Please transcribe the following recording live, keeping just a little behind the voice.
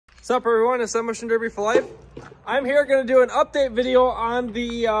What's up, everyone? It's Demolition Derby for Life. I'm here going to do an update video on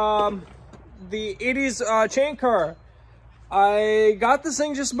the 80s chain car. I got this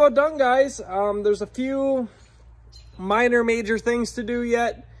thing just about done, guys. There's a few minor major things to do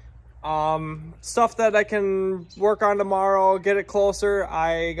yet. Stuff that I can work on tomorrow, get it closer.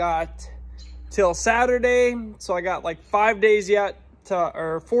 I got till Saturday, so I got like 5 days yet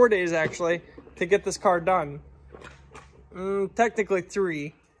or 4 days actually to get this car done. Technically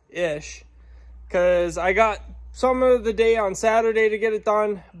 3-ish, because I got some of the day on Saturday to get it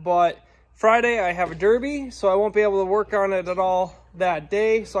done, but Friday I have a derby, so I won't be able to work on it at all that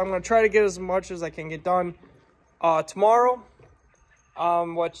day. So I'm going to try to get as much as I can get done tomorrow,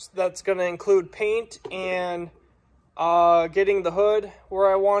 which that's going to include paint and getting the hood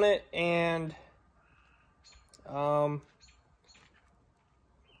where I want it, and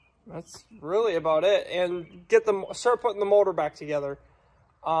that's really about it, and start putting the motor back together.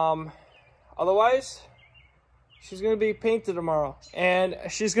 Otherwise, she's gonna be painted tomorrow, and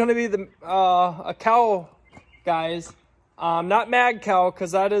she's gonna be a cow, guys. Not Mad Cow,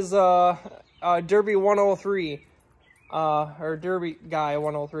 because that is Derby 103, or Derby Guy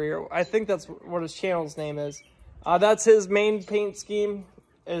 103, or I think that's what his channel's name is. That's his main paint scheme,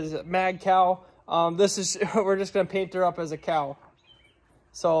 is Mad Cow. This is we're just gonna paint her up as a cow.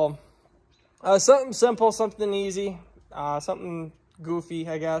 So, something simple, something easy, something goofy,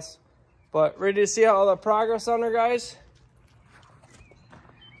 I guess. But ready to see all the progress on her, guys?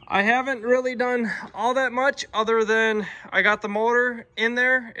 I haven't really done all that much other than I got the motor in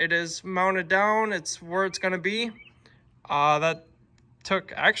there. It is mounted down. It's where it's going to be. That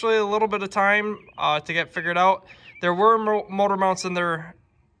took actually a little bit of time to get figured out. There were motor mounts in there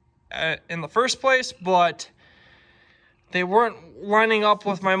in the first place, but they weren't lining up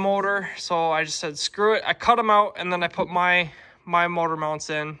with my motor, so I just said screw it. I cut them out, and then I put my motor mounts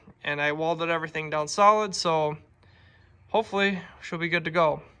in, and I welded everything down solid, so hopefully she'll be good to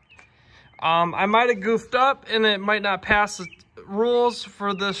go. I might have goofed up, and it might not pass the rules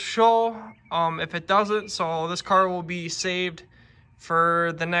for this show if it doesn't, so this car will be saved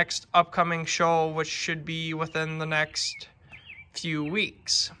for the next upcoming show, which should be within the next few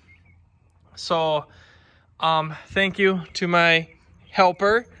weeks. So thank you to my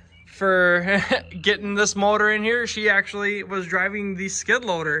helper for getting this motor in here. She actually was driving the skid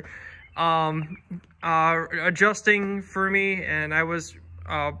loader, adjusting for me, and I was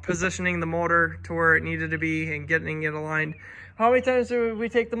positioning the motor to where it needed to be and getting it aligned. How many times did we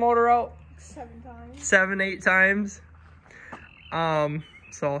take the motor out? 7 times. 7, 8 times.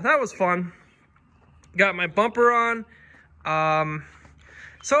 So that was fun. Got my bumper on.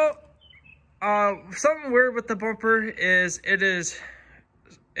 Something weird with the bumper is it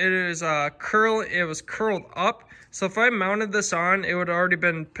was curled up. So if I mounted this on, it would have already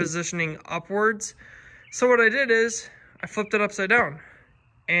been positioning upwards. So what I did is I flipped it upside down,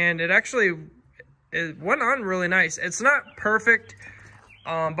 and it went on really nice. It's not perfect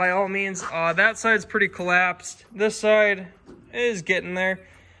by all means. That side's pretty collapsed. This side is getting there.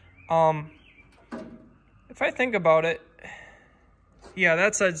 If I think about it, yeah,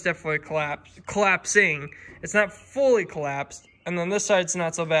 that side's definitely collapsing. It's not fully collapsed. And then this side's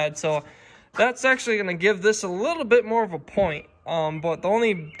not so bad. So that's actually going to give this a little bit more of a point. But the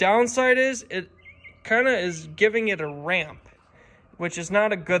only downside is it kind of is giving it a ramp, which is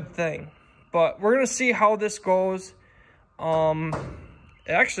not a good thing. But we're going to see how this goes. It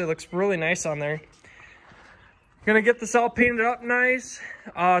actually looks really nice on there. Gonna get this all painted up nice.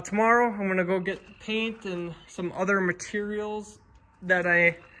 Tomorrow I'm gonna go get paint and some other materials that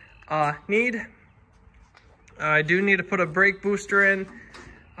I need. I do need to put a brake booster in.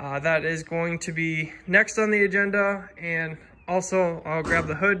 That is going to be next on the agenda, and also I'll grab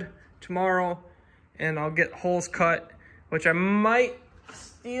the hood tomorrow and I'll get holes cut, which I might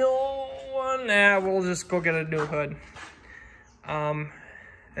steal one. Nah, we'll just go get a new hood, and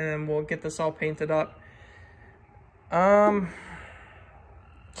then we'll get this all painted up.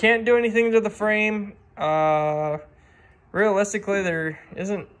 Can't do anything to the frame. Realistically, there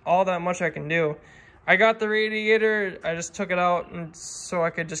isn't all that much I can do. I got the radiator, I just took it out so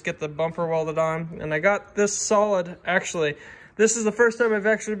I could just get the bumper welded on. And I got this solid, actually. This is the first time I've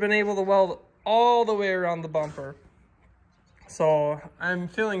actually been able to weld all the way around the bumper. So I'm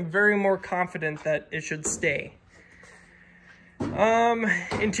feeling very more confident that it should stay.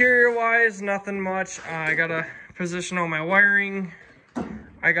 Interior wise, nothing much. I gotta position all my wiring.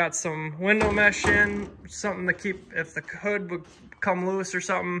 I got some window mesh in, something to keep, if the hood would come loose or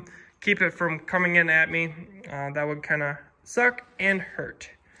something, keep it from coming in at me. That would kind of suck and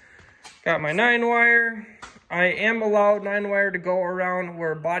hurt. Got my 9-wire. I am allowed 9-wire to go around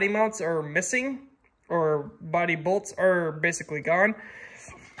where body mounts are missing, or body bolts are basically gone.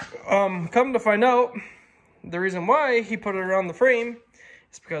 Come to find out, the reason why he put it around the frame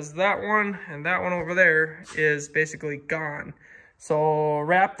is because that one and that one over there is basically gone. So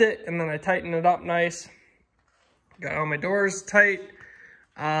wrapped it, and then I tightened it up nice. Got all my doors tight.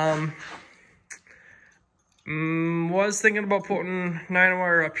 Was thinking about putting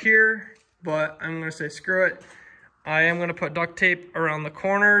 9-wire up here, but I'm gonna say screw it. I am gonna put duct tape around the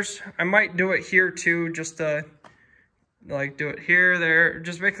corners. I might do it here too, just to like do it here, there,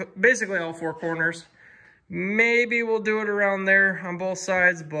 just basically all 4 corners. Maybe we'll do it around there on both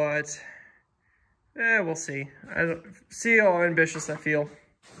sides, but we'll see. See how ambitious I feel.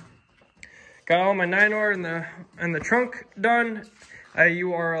 Got all my 9-wire in the trunk done.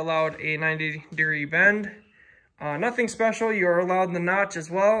 You are allowed a 90-degree bend. Nothing special. You are allowed the notch as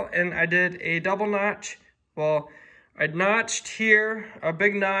well, and I did a double notch. Well, I notched here, a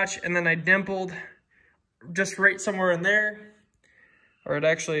big notch, and then I dimpled just right somewhere in there. Or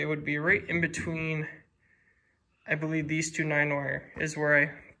it would be right in between, I believe these 2 9-wire is where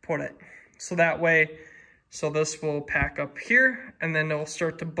I put it. So that way, so this will pack up here, and then it'll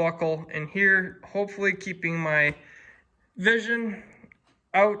start to buckle in here, hopefully keeping my vision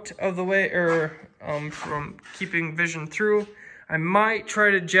out of the way, or from keeping vision through. I might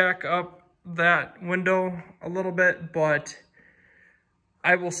try to jack up that window a little bit, but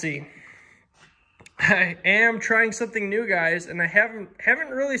I will see. I am trying something new, guys, and I haven't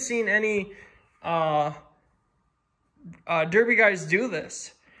really seen any derby guys do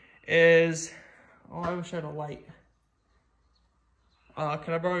this. Oh, I wish I had a light.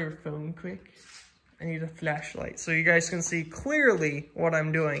 Can I borrow your phone quick? I need a flashlight so you guys can see clearly what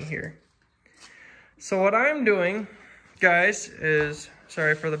I'm doing here. So what I'm doing, guys, is,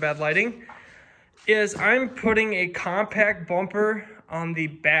 sorry for the bad lighting, is I'm putting a compact bumper on the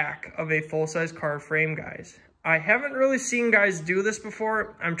back of a full-size car frame, guys. I haven't really seen guys do this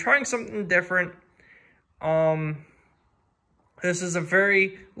before. I'm trying something different. This is a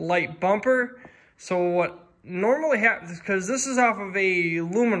very light bumper. So what normally happens, because this is off of a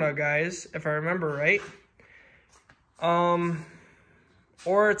Lumina, guys, if I remember right.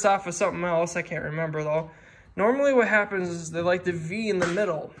 Or it's off of something else, I can't remember though. Normally what happens is they like the V in the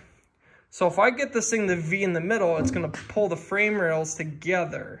middle. So if I get this thing the V in the middle, it's gonna pull the frame rails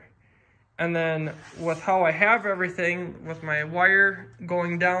together. And then with how I have everything, with my wire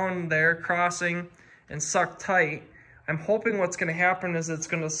going down there, crossing and suck tight, I'm hoping what's gonna happen is it's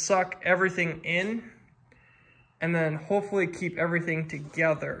gonna suck everything in and then hopefully keep everything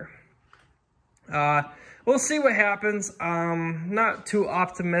together. We'll see what happens. Not too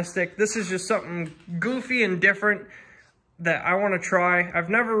optimistic. This is just something goofy and different that I want to try. I've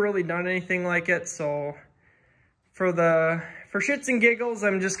never really done anything like it, so for shits and giggles,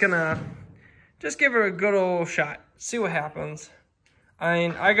 I'm just gonna give it a good old shot. See what happens.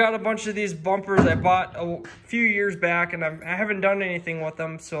 I got a bunch of these bumpers I bought a few years back, and I haven't done anything with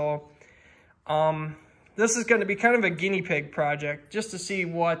them, so this is going to be kind of a guinea pig project, just to see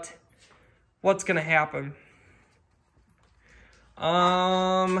what's going to happen.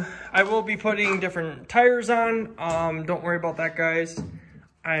 I will be putting different tires on. Don't worry about that, guys.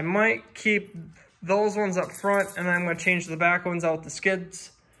 I might keep those ones up front, and I'm going to change the back ones out with the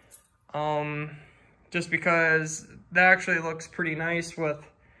skids. Just because that actually looks pretty nice with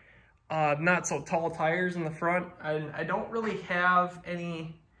not so tall tires in the front. I don't really have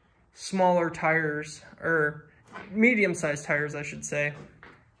any smaller tires, or medium-sized tires, I should say.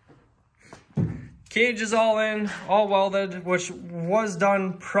 Cage is all in, all welded, which was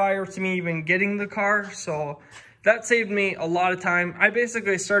done prior to me even getting the car, so that saved me a lot of time. I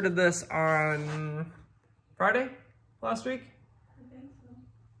basically started this on Friday last week, I think so.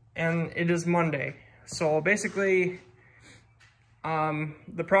 And it is Monday. So basically,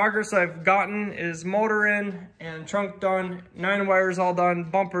 the progress I've gotten is motor in and trunk done, 9 wires all done,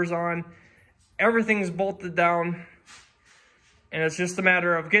 bumpers on, everything's bolted down. And it's just a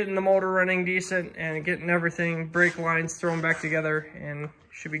matter of getting the motor running decent and getting everything, brake lines thrown back together, and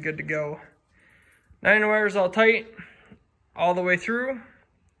should be good to go. 9 wires all tight, all the way through.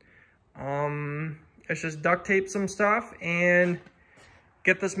 It's just duct tape some stuff and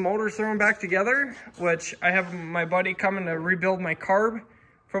get this motor thrown back together, which I have my buddy coming to rebuild my carb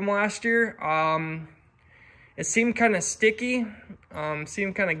from last year. It seemed kind of sticky,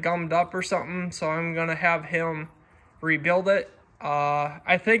 seemed kind of gummed up or something, so I'm gonna have him rebuild it.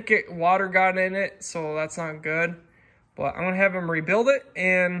 I think water got in it, so that's not good. But I'm going to have him rebuild it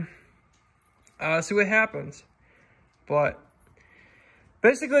and see what happens. But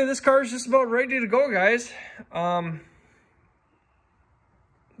basically this car is just about ready to go, guys.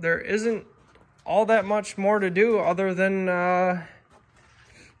 There isn't all that much more to do other than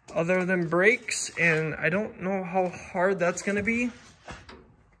brakes, and I don't know how hard that's gonna be,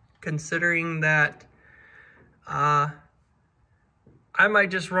 considering that I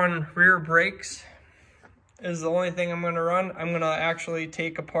might just run rear brakes is the only thing I'm gonna run. I'm gonna actually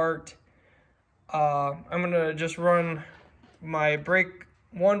take apart, I'm gonna just run my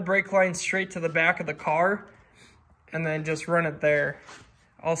one brake line straight to the back of the car and then just run it there.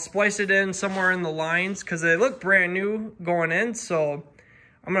 I'll splice it in somewhere in the lines because they look brand new going in, so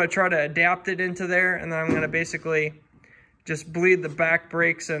I'm gonna try to adapt it into there, and then I'm gonna basically just bleed the back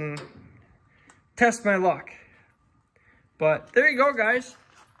brakes and test my luck. But there you go, guys.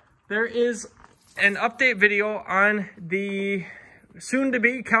 There is an update video on the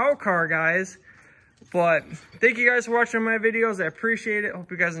soon-to-be cow car, guys. But thank you guys for watching my videos. I appreciate it. Hope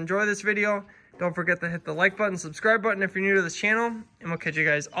you guys enjoy this video. Don't forget to hit the like button, subscribe button if you're new to this channel, and we'll catch you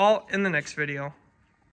guys all in the next video.